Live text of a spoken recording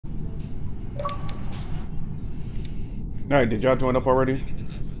Alright, did y'all join up already?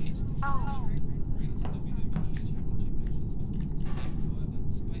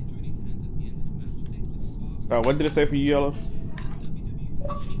 What did it say for you, Yellow?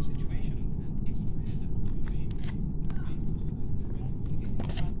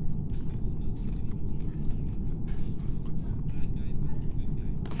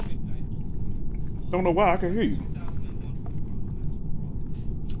 Don't know why I can hear you.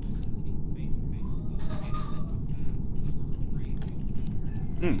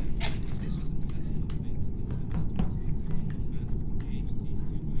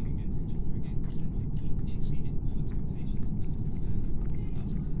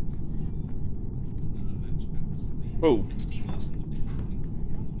 Oh.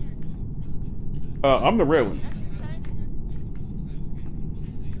 I'm the red one.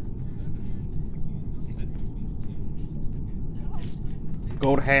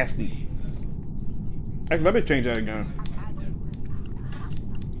 Gold Hasty. Actually, let me change that again.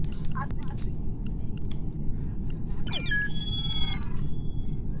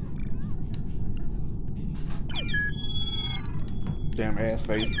 Damn ass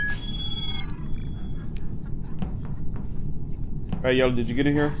face. Hey, Yellow, did you get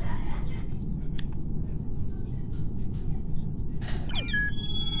in here?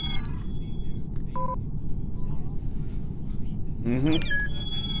 Mm-hmm.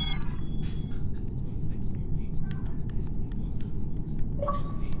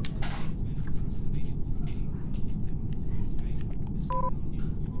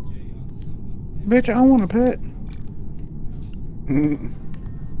 Bitch, I want a pet.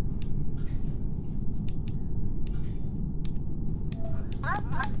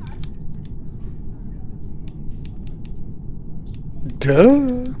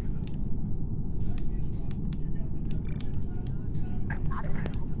 Duh.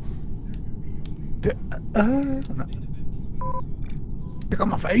 Look on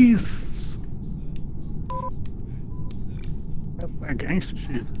my face. That's that gangster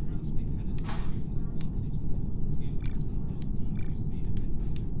shit.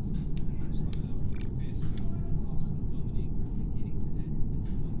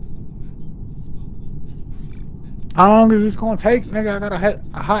 How long is this gonna take, nigga? I got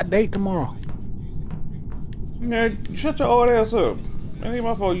a hot date tomorrow. Yeah, shut your old ass up. That ain't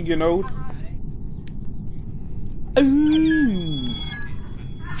my fault you getting old.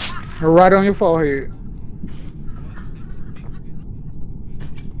 Right on your forehead.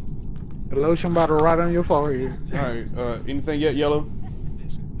 The lotion bottle right on your forehead. Alright, anything yet, Yellow?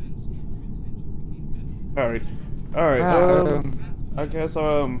 Alright. Alright, I guess,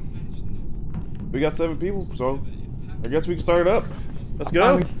 we got 7 people, so I guess we can start it up. Let's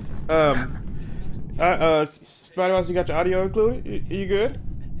go. Spider-Man, you got your audio included? You good?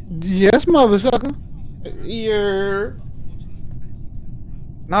 Yes, motherfucker. Yeah.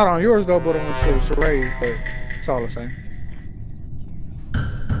 Not on yours though, but on the charade, but it's all the same.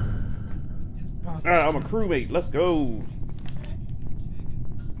 Alright, I'm a crewmate. Let's go.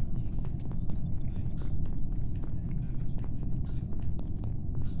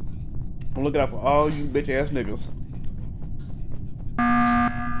 I'm looking out for all you bitch ass niggas.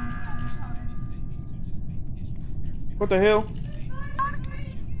 What the hell?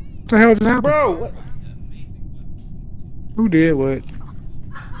 What the hell just happened? Bro, what? Who did what?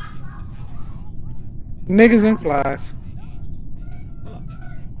 Niggas and flies.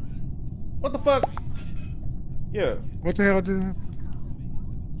 What the fuck? Yeah. What the hell just happened?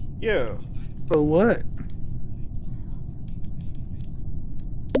 Yeah. So what?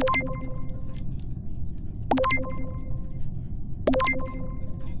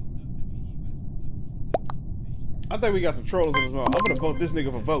 I think we got some trolls in this mouth. I'm gonna vote this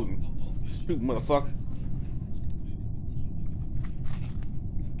nigga for voting. Stupid motherfucker.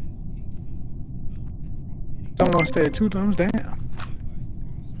 Someone said 2 thumbs down.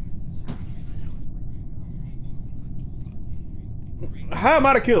 How am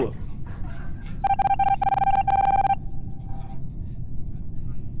I the killer?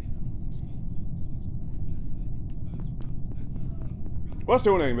 What's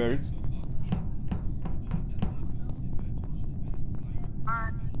your name, baby?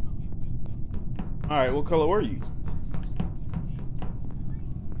 Alright, what color were you?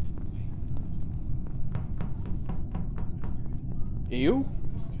 You?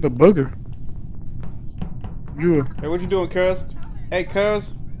 The booger. You. Hey, what you doing, cuz? Hey,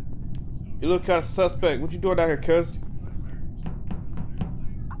 cuz? You look kind of suspect. What you doing down here, cuz?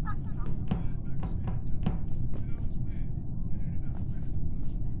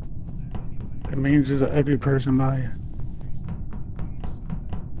 It means there's an ugly person by you.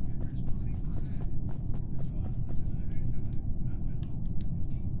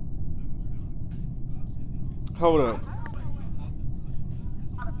 Hold up.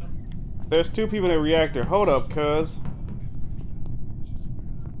 There's 2 people in the reactor. Hold up, cuz.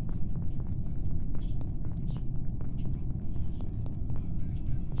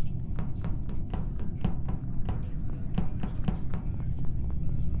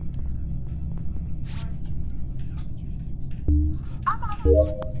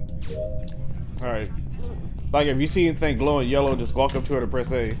 Alright. Like, if you see anything glowing yellow, just walk up to it and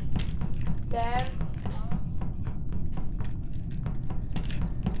press A. Dad.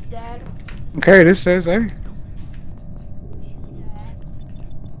 Dad. Okay, this says, hey.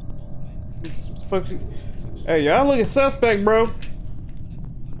 Fuck you. Hey, y'all looking suspect, bro.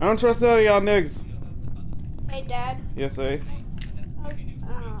 I don't trust none of y'all niggas. Hey, Dad. Yes, eh? I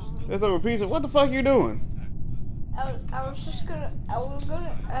That's over pizza. What the fuck you doing? was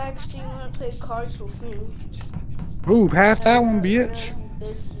gonna ask, do you want to play cards with me? Ooh, pass that one, bitch.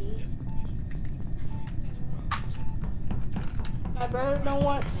 Busy. My brother don't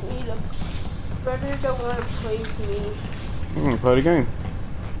want me to. Brother don't want to play with me. I'm gonna play the game.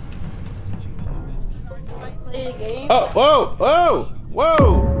 Play the game. Oh, whoa, whoa,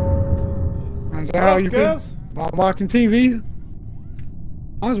 whoa! Is that how you feel? Cuz? I'm watching TV.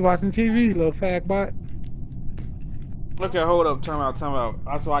 I was watching TV, little fag butt. Okay, hold up, time out.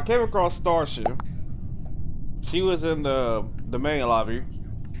 So I came across Starship. She was in the main lobby.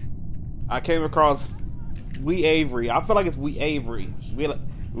 I came across We Avery. I feel like it's We Avery.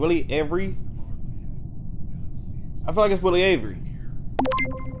 Willie Avery? I feel like it's Willie Avery.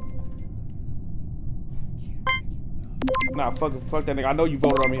 Nah, fuck that nigga. I know you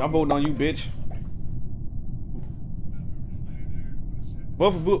voted on me. I'm voting on you, bitch.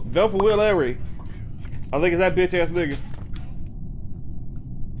 Vote for Will Avery. I think it's that bitch ass nigga.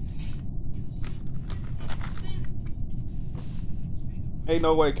 Ain't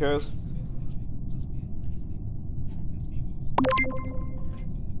no way, cuz.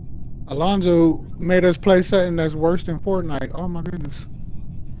 Alonzo made us play something that's worse than Fortnite. Oh my goodness.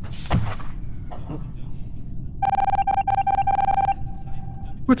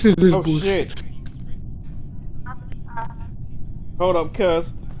 What is this bullshit? Shit. Hold up, cuz.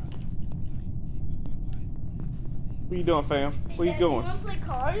 What you doing, fam? Where you going? You want to play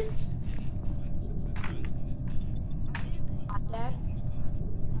cars? Dad?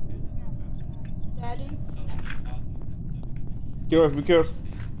 Daddy? Be careful.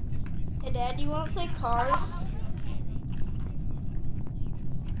 Hey, Dad, do you want to play cars?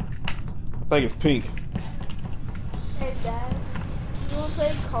 I think it's pink. Hey, Dad, do you want to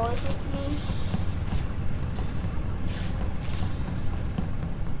play cars with me?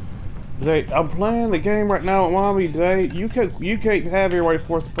 Jay, I'm playing the game right now with mommy, Jay. You can't have everybody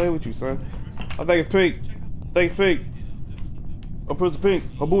forced to play with you, son. I think it's pink. Oh, pussy pink.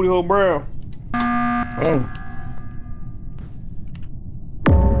 Her booty hole brown. Oh.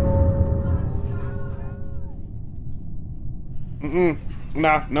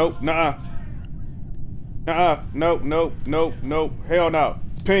 Nah, nope, nah. Nope. Hell no.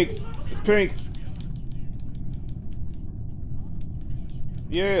 It's pink.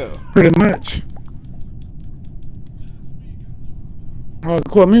 Yeah. Pretty much. Oh, it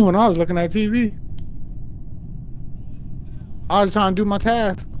caught me when I was looking at TV. I was trying to do my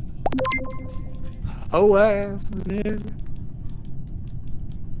task. Oh ass. Yeah.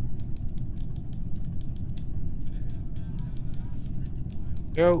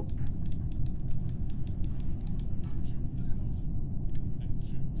 Yo.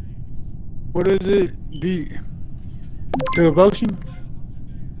 What is it? The devotion?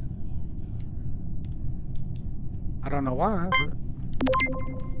 I don't know why, but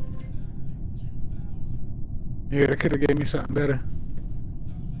yeah, they could have gave me something better.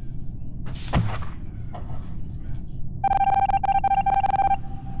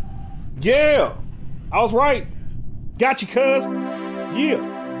 Yeah! I was right. Got you, cuz.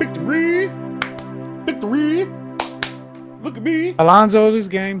 Yeah. Victory. Look at me. Alonzo, this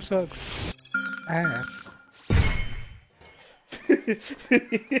game sucks. Ass.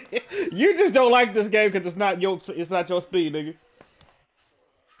 You just don't like this game because it's not your speed, nigga.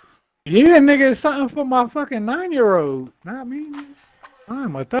 Yeah, nigga, it's something for my fucking 9-year-old. Not me.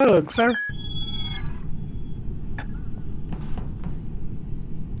 I'm a thug, sir.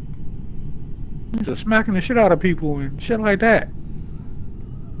 He's just smacking the shit out of people and shit like that.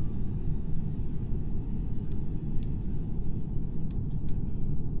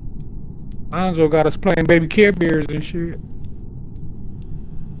 Alonzo got us playing baby Care Bears and shit.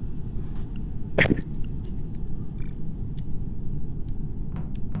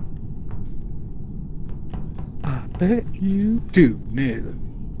 I bet you do, nigga.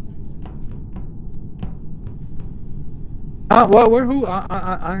 What? Where? Who?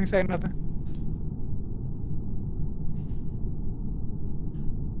 I ain't saying nothing.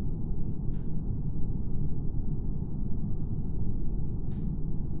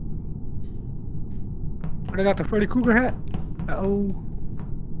 They got the Freddy Krueger hat. The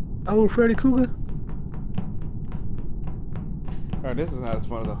old Freddy Krueger. Alright, this is not as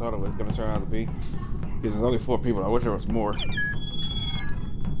fun as I thought it was gonna turn out to be. Because there's only 4 people. I wish there was more.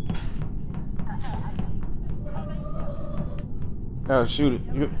 Oh, shoot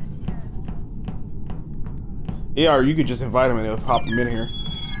it. Yeah, or you could just invite them and they'll pop them in here.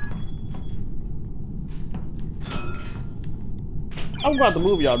 I'm about to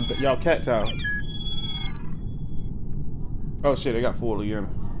move y'all cat tower. Oh shit, they got full again.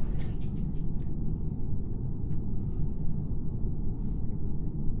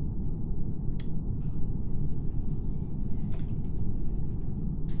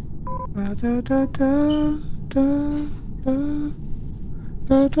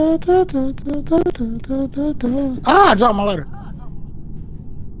 Ah, I dropped my letter.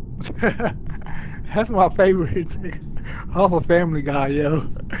 That's my favorite thing. Off a Family Guy, yo.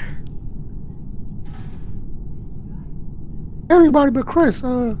 Everybody but Chris,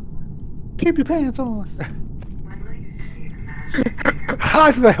 keep your pants on.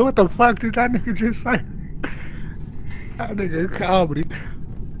 I said, what the fuck did that nigga just say? That nigga comedy.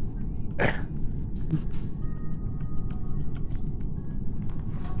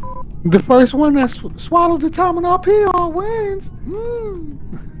 The first one that swallows the terminal pill wins.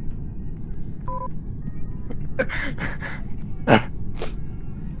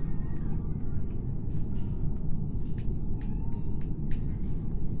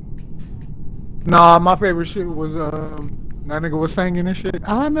 Nah, my favorite shit was that nigga was singing and shit.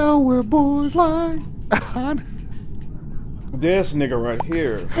 I know where boys like. This nigga right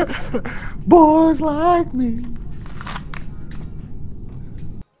here. Boys like me.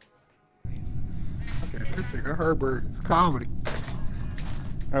 This nigga Herbert is comedy.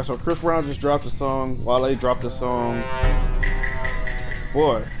 Alright, so Chris Brown just dropped a song. Wale dropped a song.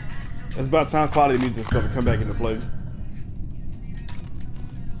 Boy, it's about time quality music stuff to come back into play.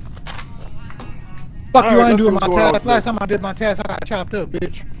 Fuck you, Alright, I ain't doing let's my see what's going task. on Last time I did my task, I got chopped up,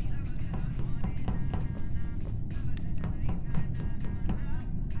 bitch.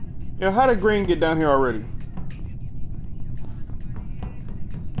 Yeah, how did Green get down here already?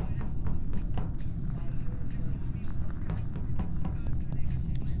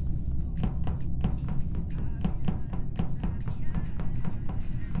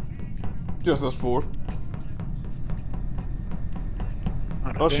 Just us 4.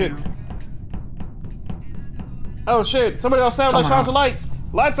 Oh shit. Oh shit, somebody outside like shines the lights.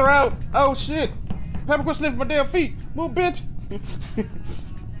 Lights are out. Oh shit. Pepper quit sniffing my damn feet. Move, bitch.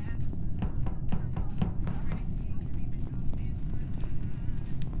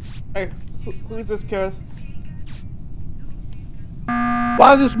 Hey, who is this cuz?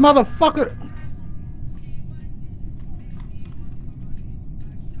 Why this motherfucker?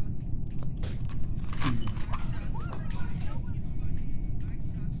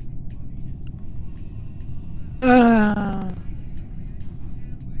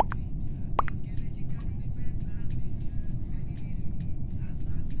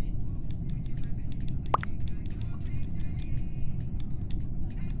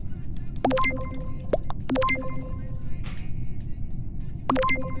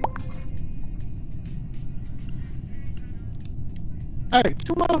 Hey,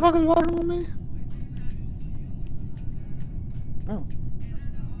 2 motherfuckers voting on me? Oh.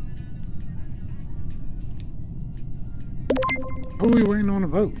 Who we waiting on to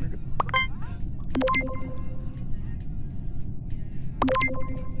vote, nigga?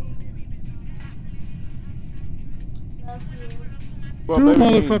 Well, 2 baby,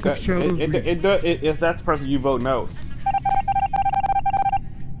 motherfuckers chose me. If that's the person you vote no.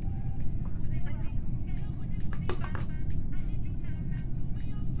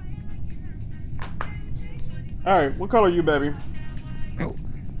 Alright, what color are you, baby? Oh.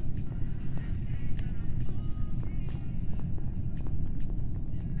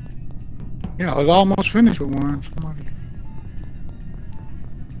 Yeah, I was almost finished with one. Somebody.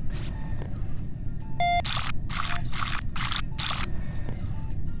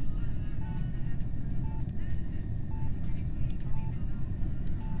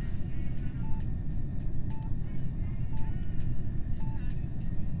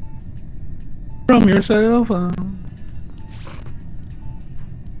 From your cell phone.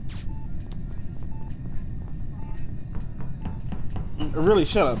 Really,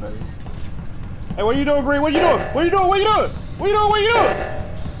 shut up, baby. Hey, what you doing, Green? What you doing? What you doing? What you doing? What you doing? What you doing?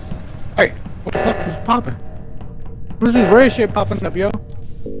 Hey, what the fuck is popping? What's this red shit popping up, yo? Go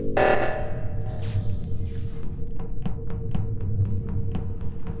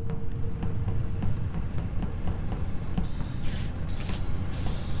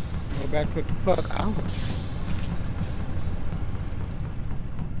back to the fuck out.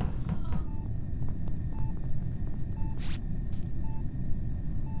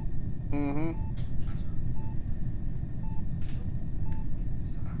 Mm-hmm.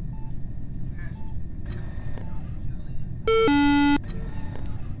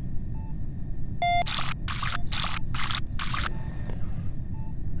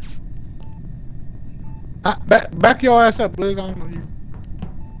 Back your ass up, Blizz. I don't know you.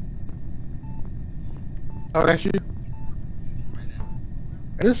 Oh, that's you.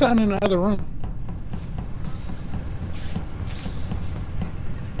 There's something in the other room.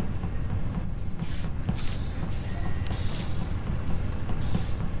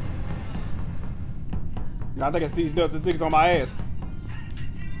 I think it's these nuts and things on my ass.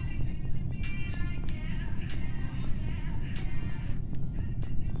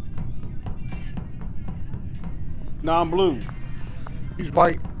 No, I'm blue. He's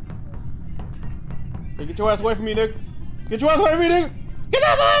white. Hey, get your ass away from me, nigga. Get your ass away from me, nigga. Get your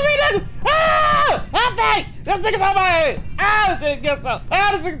ass away from me, nigga. Ah! I'm back. This nigga's on my head. Ah, this nigga gets up.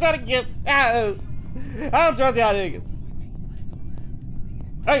 Ah, this nigga's trying to get. Ah, I don't trust y'all niggas.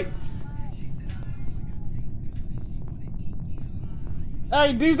 Hey.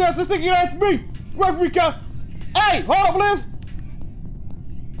 Hey, these nuts, this nigga get away from me. Away from me, cuz. Hey, hold up, Liz.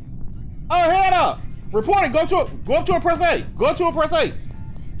 Oh, head up. Report it. Go up to a press A. Go up to a press A.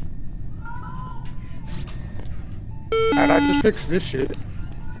 Alright, I just fixed this shit.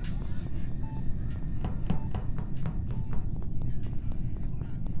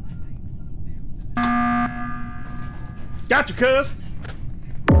 Got you, cuz.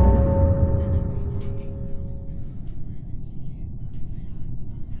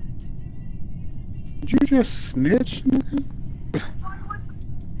 Did you just snitch, nigga?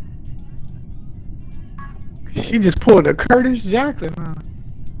 She just pulled a Curtis Jackson on.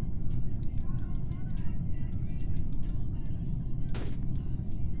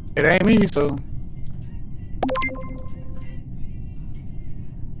 It ain't me, so.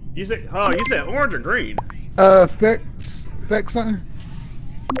 You said orange or green? Fex something.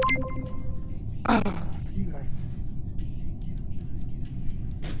 Ah, you got it.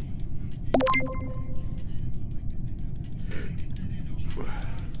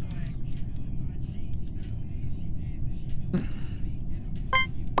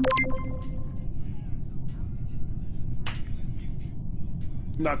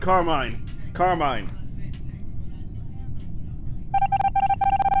 No, Carmine. Carmine.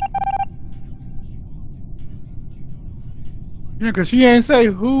 Yeah, cause she ain't say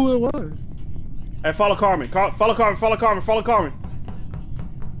who it was. Hey, follow Carmen. Follow Carmen. Follow Carmen. Follow Carmen.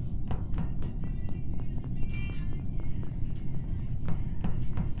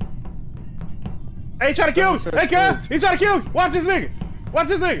 Hey, he trying to kill you. Hey, cuz. He trying to kill you. Watch this nigga. Watch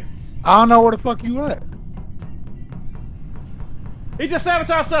this nigga. I don't know where the fuck you at. He just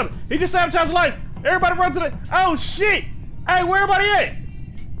sabotaged something. He just sabotaged life. Everybody run to the. Oh shit! Hey, where everybody at?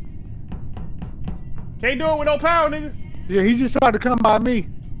 Can't do it with no power, nigga. Yeah, he just tried to come by me.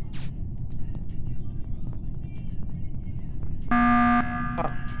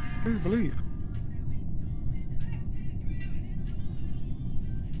 Please believe.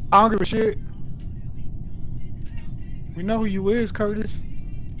 I don't give a shit. We know who you is, Curtis.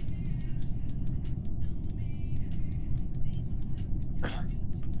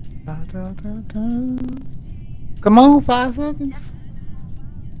 Da, da, da, da. Come on, 5 seconds.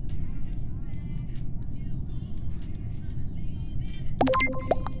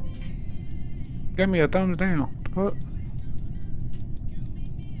 Give me a thumbs down. What?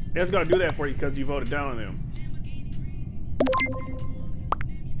 It's gonna do that for you because you voted down on them.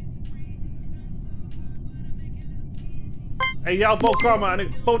 Hey, y'all vote Carmine,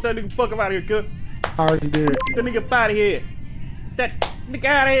 nigga. Vote that nigga fuck out of here, cuz. I already did. Get that nigga out of here. Get that nigga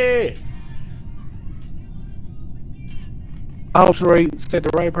out of here. I hope Ray said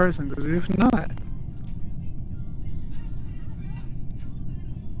the right person, because if not.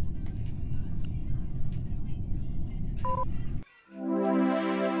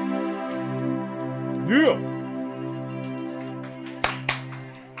 Yeah.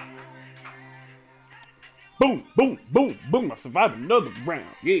 Boom, boom, boom, boom. I survived another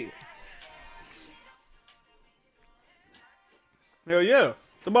round. Yeah. Hell yeah.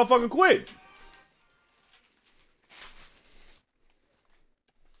 The motherfucker quit.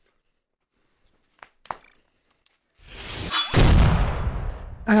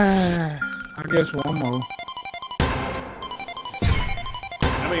 I guess one more.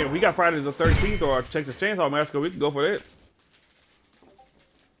 mean, if we got Friday the 13th or Texas Chainsaw Massacre, we can go for that.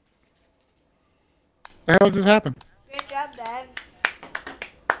 The hell just happened? Good job, Dad.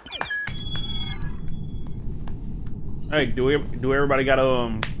 Hey, do everybody got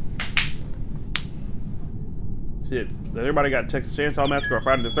shit? Does everybody got Texas Chainsaw Massacre or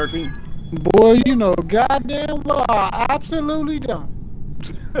Friday the 13th? Boy, you know goddamn well I absolutely don't.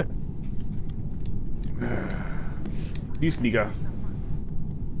 You sneaker.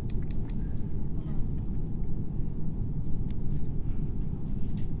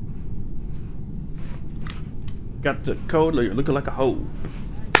 Got the code looking like a hoe.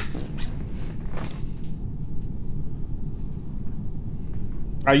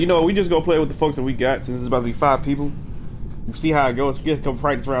 Alright, you know, we just gonna play with the folks that we got since it's about to be 5 people. See how it goes. Get a couple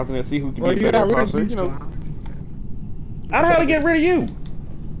practice rounds in there, see who can Well, get you better. got rid of You know, how the hell to get rid of you?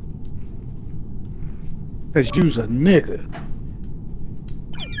 Cause you's a nigga.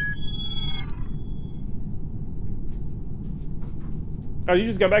 Oh, you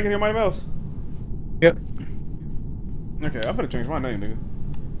just got back in here, Mighty Mouse? Yep. Okay, I'm gonna change my name, nigga.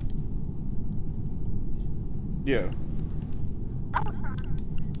 Yeah.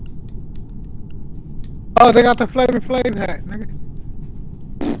 Oh, they got the Flavor Flav hat, nigga.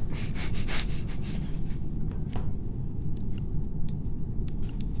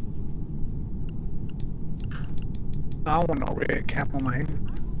 I don't want no red cap on my head.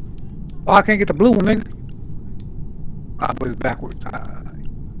 Oh, I can't get the blue one, nigga. Ah, but it's backwards.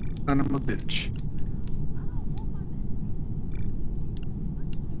 Son of a bitch.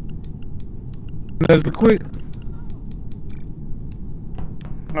 Let's be quick.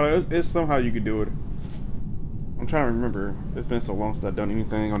 Oh, it's somehow you could do it. I'm trying to remember. It's been so long since I've done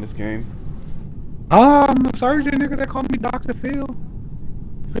anything on this game. I'm a surgeon, nigga. They call me Dr. Phil.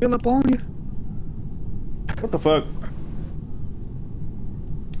 Phil up on you. What the fuck?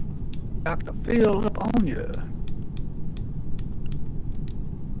 Dr. Phil up on you.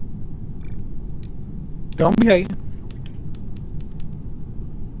 Don't be hating.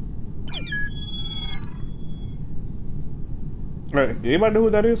 Right, anybody know who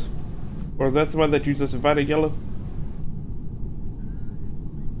that is? Or is that somebody that you just invited, Yellow?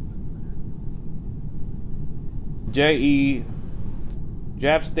 J.E.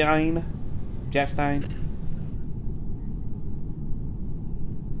 Japstein?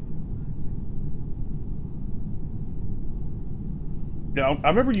 Yeah, I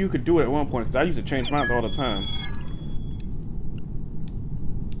remember you could do it at one point, because I used to change mine all the time.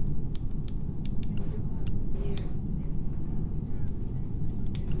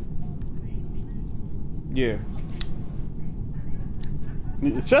 Yeah.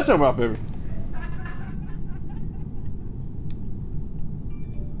 Shut your mouth, baby.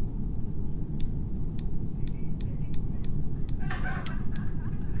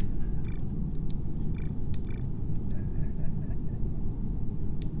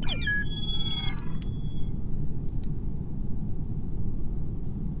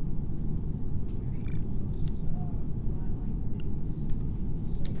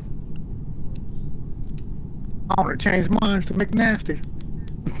 I want to change mine to McNasty.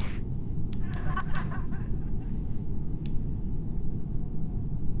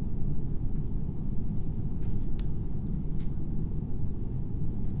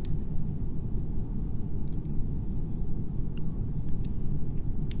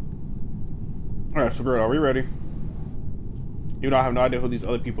 Alright, so girl, are we ready? You know, I have no idea who these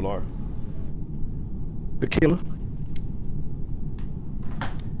other people are. The killer.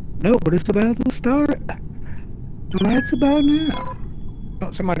 No, but it's about to start. That's about now.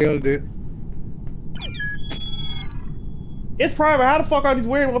 Oh, somebody else did. It's private. How the fuck are these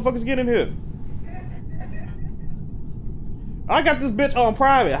weird motherfuckers getting in here? I got this bitch on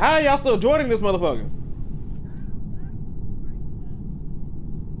private. How are y'all still joining this motherfucker?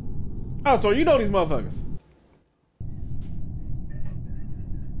 Oh, so you know these motherfuckers.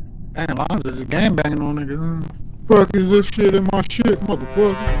 Damn, I was just game banging on niggas. Fuck is this shit in my shit,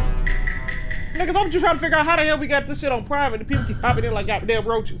 motherfucker? Niggas, I'm just trying to figure out how the hell we got this shit on private. The people keep popping in like goddamn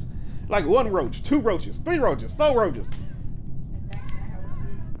roaches. Like 1 roach, 2 roaches, 3 roaches, 4 roaches.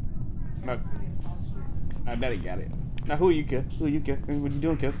 No, Daddy got it. Now who are you, kid? Who are you, kid? What you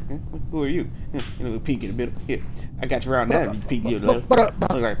doing, kid? Who are you? You know, peek in the middle. Here, I got you around now. You peek, you love. Who got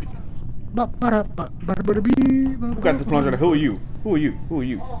this plunger? Who are you? Who are you? Who are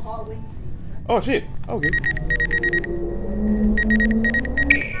you? Oh shit. Okay.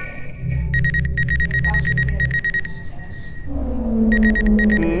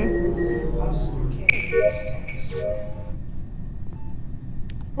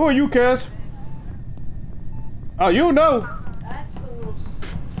 Who are you, Kaz? Oh, you know.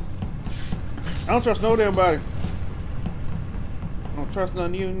 I don't trust no damn body. I don't trust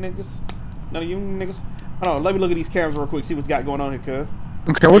none of you niggas. None of you niggas. Hold on, let me look at these cameras real quick, see what's got going on here, cuz.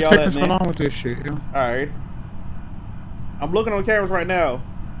 Okay, what the heck's going on with this shit, yo? Alright. I'm looking on the cameras right now.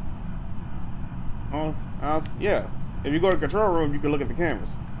 Yeah. If you go to the control room, you can look at the cameras.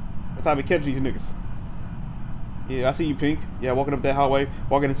 That's how we catch these niggas. Yeah, I see you, Pink. Yeah, walking up that hallway,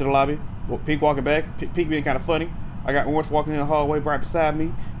 walking into the lobby. Pink walking back. Pink being kind of funny. I got Orange walking in the hallway right beside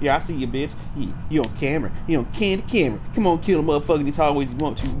me. Yeah, I see you, bitch. Yeah, you on camera. You on camera. Come on, kill a motherfucker in these hallways you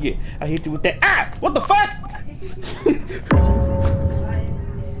want to. Yeah, I hit you with that. Ah! What the fuck?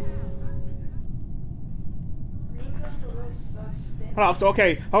 Hold on, so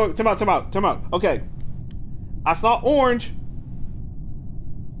okay. Hold on, time out. Okay. I saw Orange.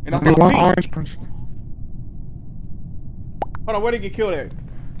 And I saw Pink. Orange person. Hold on, where did he get killed at?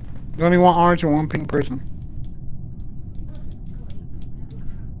 There's only one orange and one pink person.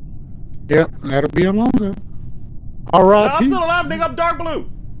 Yep, that'll be Alonzo. Alright. No, I'm still alive, nigga. I'm dark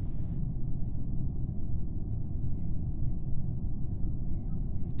blue.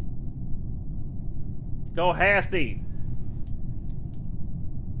 Go hasty.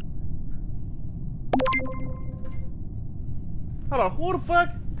 Hold on, who the fuck?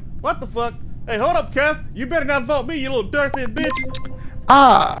 What the fuck? Hey, hold up, cuz. You better not vote me, you little dirty bitch.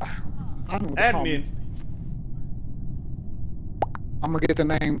 Ah! I know Admin. I'm gonna get the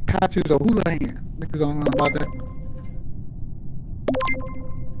name Patches or Houlihan. Niggas don't know about that.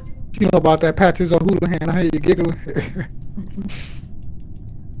 You know about that Patches or Houlihan? I hear you giggling.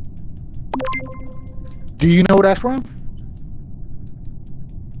 Do you know where that's from?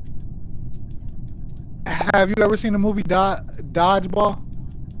 Have you ever seen the movie Dodgeball?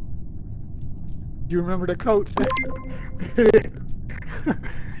 You remember the coach?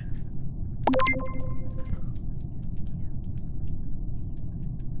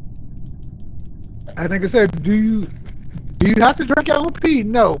 I think I said, do you have to drink your own pee?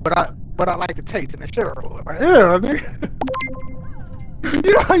 No, but I like the taste and the sure. Like, yeah, nigga.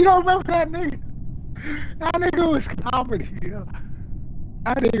 you don't remember that nigga? That nigga was comedy, yo.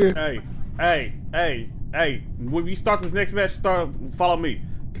 That nigga. Hey. When we start this next match, follow me.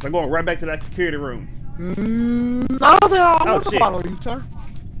 Cause I'm going right back to that security room. I don't think I want to follow you, sir.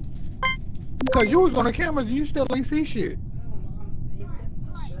 Because you was on the cameras and you still ain't see shit.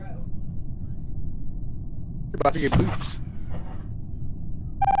 You're about to get boots.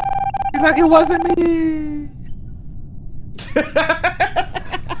 He's like, it wasn't me.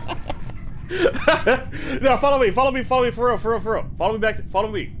 No, follow me for real.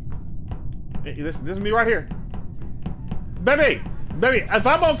 Follow me. Hey, this is me right here. Baby, if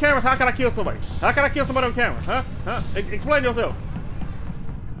I'm on camera, how can I kill somebody? How can I kill somebody on camera? Huh? Explain yourself.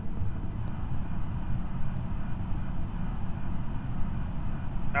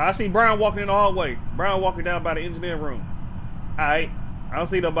 I see Brown walking in the hallway. Brown walking down by the engineering room. Alright, I don't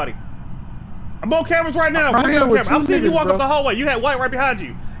see nobody. I'm on cameras right now. I'm seeing you walk up the hallway. You had White right behind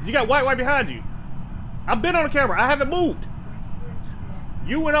you. You got White right behind you. I've been on the camera. I haven't moved.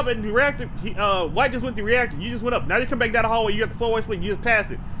 You went up and the reactor. White just went to the reactor. You just went up. Now you come back down the hallway. You got the four-way split. You just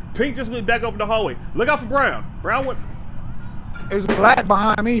passed it. Pink just went back up in the hallway. Look out for Brown. Brown went. There's black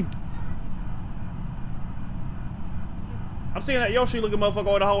behind me. I'm seeing that Yoshi looking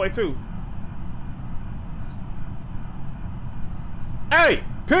motherfucker in the hallway too. Hey,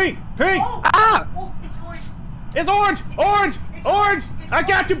 Pink. Oh, ah! Oh, it's orange. Orange. I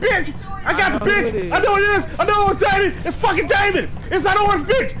got you, bitch. I got the bitch. I know what it is. I know what Damon. It's fucking Damon. It's that orange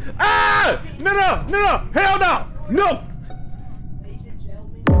bitch. Ah! No. Hell no. No.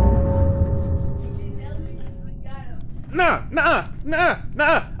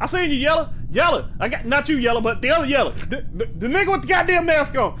 Nah. I seen you, Yellow. I got not you, Yellow, but the other Yellow. The nigga with the goddamn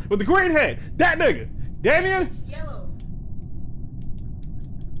mask on, with the green hat. That nigga. Damien. It's yellow.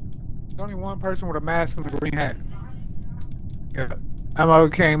 There's only one person with a mask and a green hat. Yeah. Ammo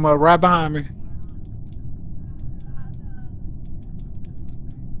came up right behind me.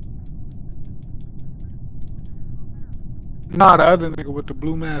 Nah, the other nigga with the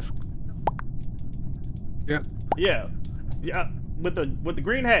blue mask. Yep. Yeah, with the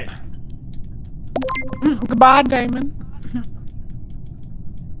green hat. Goodbye, Damon.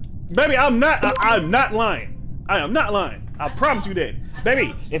 Baby, I'm not lying. I am not lying. I promise you that.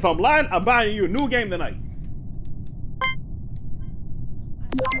 Baby, if I'm lying, I'm buying you a new game tonight.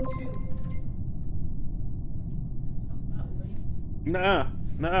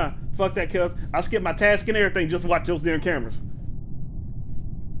 Nuh-uh. Fuck that, cuz. I'll skip my task and everything just to watch those damn cameras.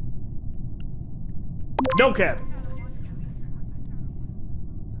 No cap.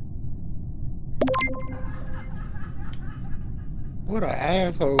 What an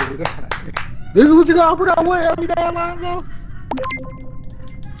asshole. This is what you gotta put up with every day, Alonzo?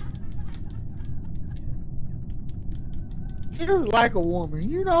 Just like a woman.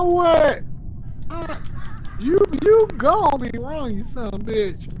 You know what? You gonna be wrong, you son of a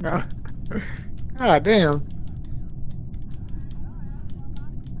bitch. No. God damn.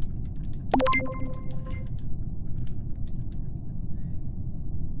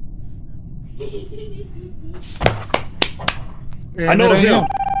 I know it's him.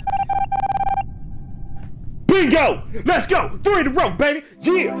 Bingo! Let's go! 3 in a row, baby!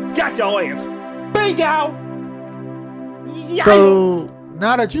 Yeah! Got your ass! Bingo! Yeah. So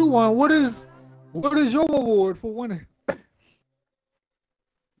now that you won, what is your reward for winning?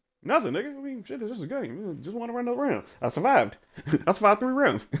 Nothing, nigga. I mean, shit, it's just a game. Just want to run another round. I survived. I survived 3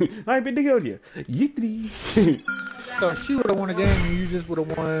 rounds. I ain't been to on you. Yeetity. So she would have won a game and you just would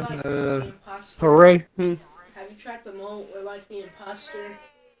have won, hooray. Have you tried the mode where, like, the imposter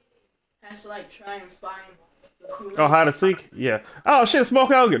has to, like, try and find the crewmates? Oh, hide and seek? Yeah. Oh, shit,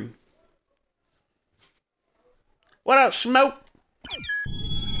 Smoke Hogan. What up, Smoke?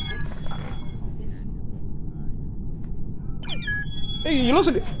 Hey, you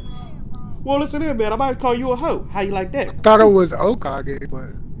listen. Well, listen here, man. I might call you a hoe. How you like that? Thought it was Okage, but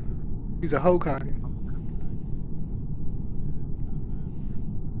he's a Hokage.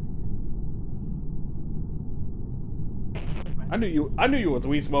 I knew you was a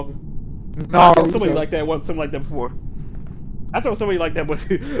weed smoker. No, I told somebody like that once, something like that before. I told somebody like that, but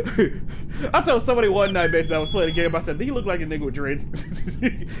I told somebody one night, basically, I was playing a game. I said, "Do you look like a nigga with dreads?"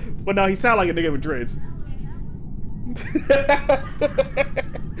 But no, he sound like a nigga with dreads.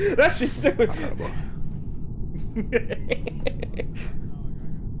 That shit's stupid.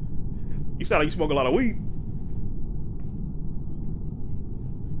 You sound like you smoke a lot of weed.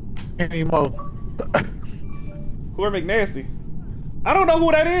 Anymore. Whoever McNasty. I don't know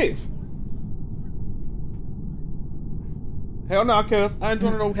who that is. Hell no, cuz. I ain't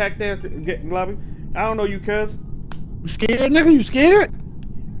doing no hack there getting lobby. I don't know you, cuz. You scared, nigga? You scared?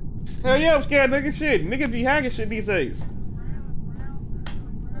 Hell yeah, I'm scared, nigga. Shit. Niggas be hacking shit these days.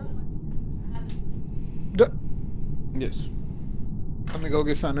 Yes. Let me go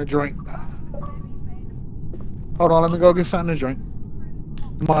get something to drink. Hold on, let me go get something to drink.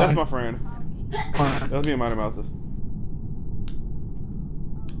 That's my friend. Mine. That was me and Mighty Mouses.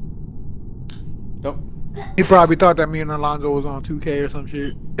 Nope. He probably thought that me and Alonzo was on 2K or some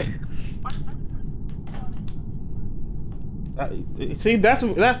shit. See, that's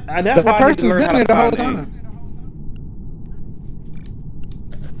The why I need to person's learn how been to there the whole find time.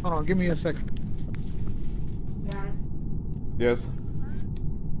 Hold on, give me a second. Yes.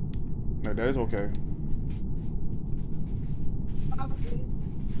 No, that is okay.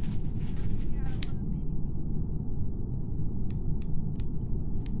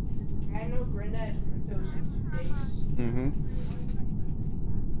 I know Granddad for those days. Mm-hmm.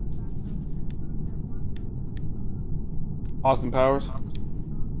 Austin Powers.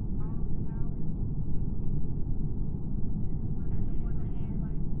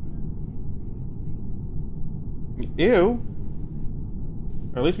 Ew.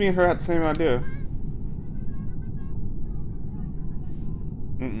 Or at least me and her had the same idea.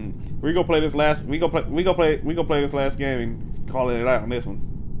 We go play this last. We go play this last game and calling it out on this one.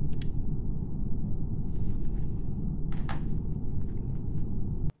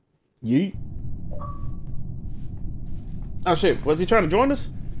 Yeet. Oh shit! Was he trying to join us?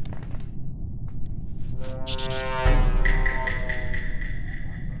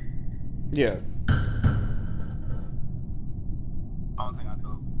 Yeah.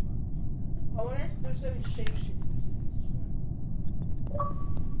 I wonder if there's any shapeshifters.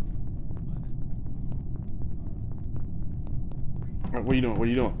 What you doing? What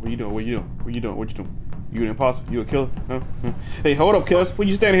you doing? What you doing? What you doing? What you doing? What you doing? You an imposter? You a killer? Huh? Hey, hold up, cuz. What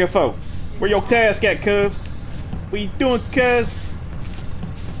you standing here for? Where your task at, cuz? What you doing, cuz?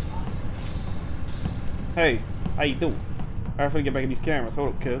 Hey, how you doing? Alright, finna get back in these cameras. Hold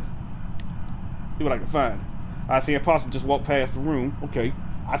up, cuz. See what I can find. I see an imposter just walk past the room. Okay,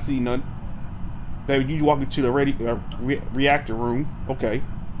 I see none. Baby, you walk into the reactor room. Okay.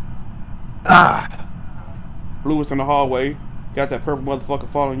 Ah. Blue is in the hallway. Got that purple motherfucker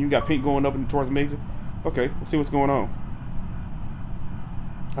following you. Got pink going up and towards Major. Okay, let's see what's going on.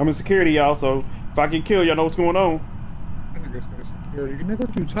 I'm in security, y'all, so if I get killed, y'all know what's going on. That nigga's got security. You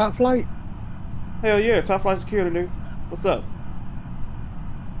nigga, you top flight? Hell yeah, top flight security, niggas. What's up?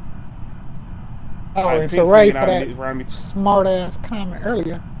 Oh, Right, and Pink so right hanging for around me. that smart ass comment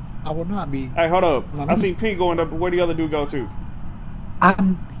earlier, I will not be. Hey, hold up. I seen Pink going up, but where the other dude go to? I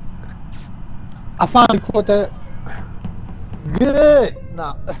finally caught that. Good.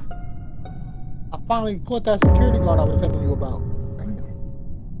 Nah. finally caught that security guard I was telling you about.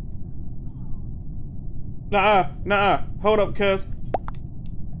 Nuh-uh. Hold up, cuz.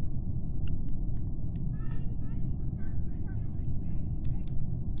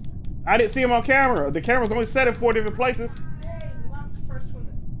 I didn't see him on camera. The camera's only set in 4 different places.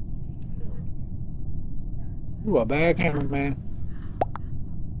 You a bad cameraman.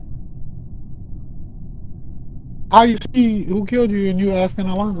 How you see who killed you and you asking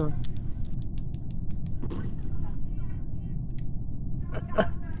Alonzo?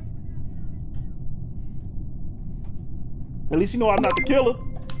 At least you know I'm not the killer.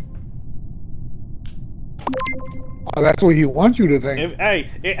 Oh, that's what he wants you to think.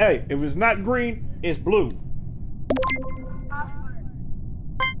 If it's not green, it's blue.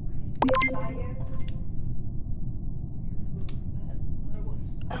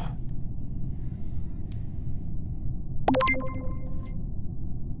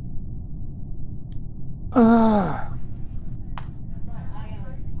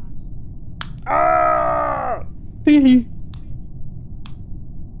 Hee.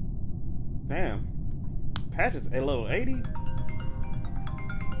 Damn. Patch is a little 80.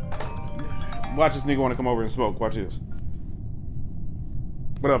 Watch this nigga want to come over and smoke. Watch this.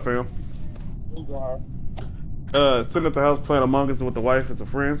 What up, fam? Sitting at the house playing Among Us with the wife and some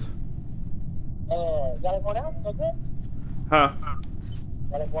friends. Y'all going out? Huh?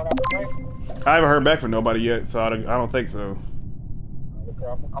 Y'all going out tonight? I haven't heard back from nobody yet, so I don't think so. Okay,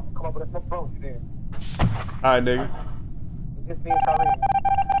 I'm gonna come up with a smoke bro with you then. Alright, nigga. It's just me and Charlene.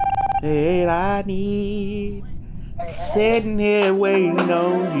 Hey, I need sitting here waiting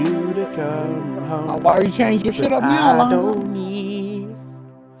on you to come home. Why you change your shit up now, I Alonzo? don't need.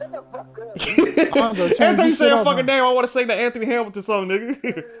 Shut the fuck up. Alonzo, change Every time your you say shit a up, fucking man. name, I want to sing the Anthony Hamilton song, nigga.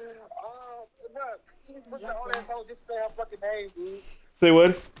 Bro, she be putting it on that song just to say her fucking name, dude. Say what?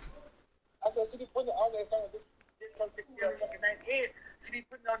 I said she be putting it on that song just so she can hear her fucking name. And she be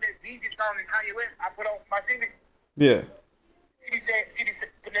putting on that Jeezy song and Kanye West. I put on my CD. Yeah. She be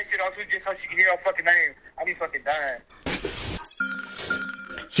putting that shit on too just so she can hear her fucking name. I be fucking dying.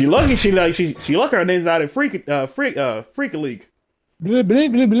 She lucky she lucky her name's out in Freak League. Blah, blah,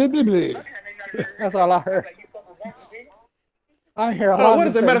 blah, blah, blah, blah. That's all I heard. Like, you fucking want to be? I hear Oh, what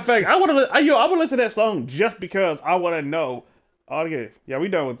is it? say- Matter of fact, I want to listen to that song just because I want to know. Oh yeah, we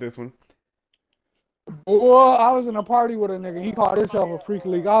done with this one. Well, I was in a party with a nigga. He called himself a freak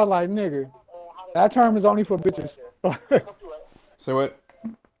league. I was like, nigga, that term is only for bitches. Say what?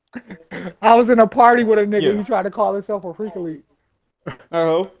 I was in a party with a nigga. Yeah. He tried to call himself a freak league.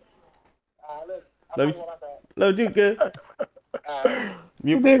 Oh, Look, love you, love you, good.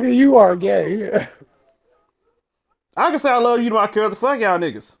 Nigga, you are gay. I can say I love you to my cousin. Fuck y'all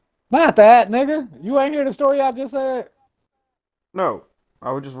niggas. Not that, nigga. You ain't hear the story I just said? No,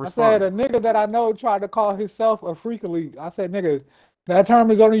 I would just I said respond. a nigga that I know tried to call himself a freak league. I said, nigga, that term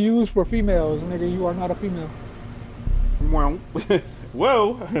is only used for females. Nigga, you are not a female. Well,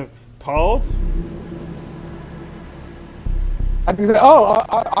 whoa, pause. I can say, oh,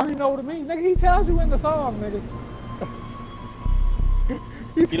 I already know what it means. Nigga, he tells you in the song, nigga.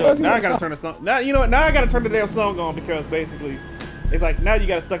 You know, now I gotta turn the song. Now you know what? Now I gotta turn the damn song on because basically, it's like now you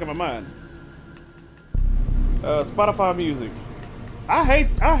got it stuck in my mind. Spotify Music. I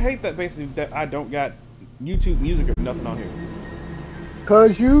hate that basically that I don't got YouTube Music or nothing on here.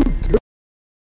 Cause you do.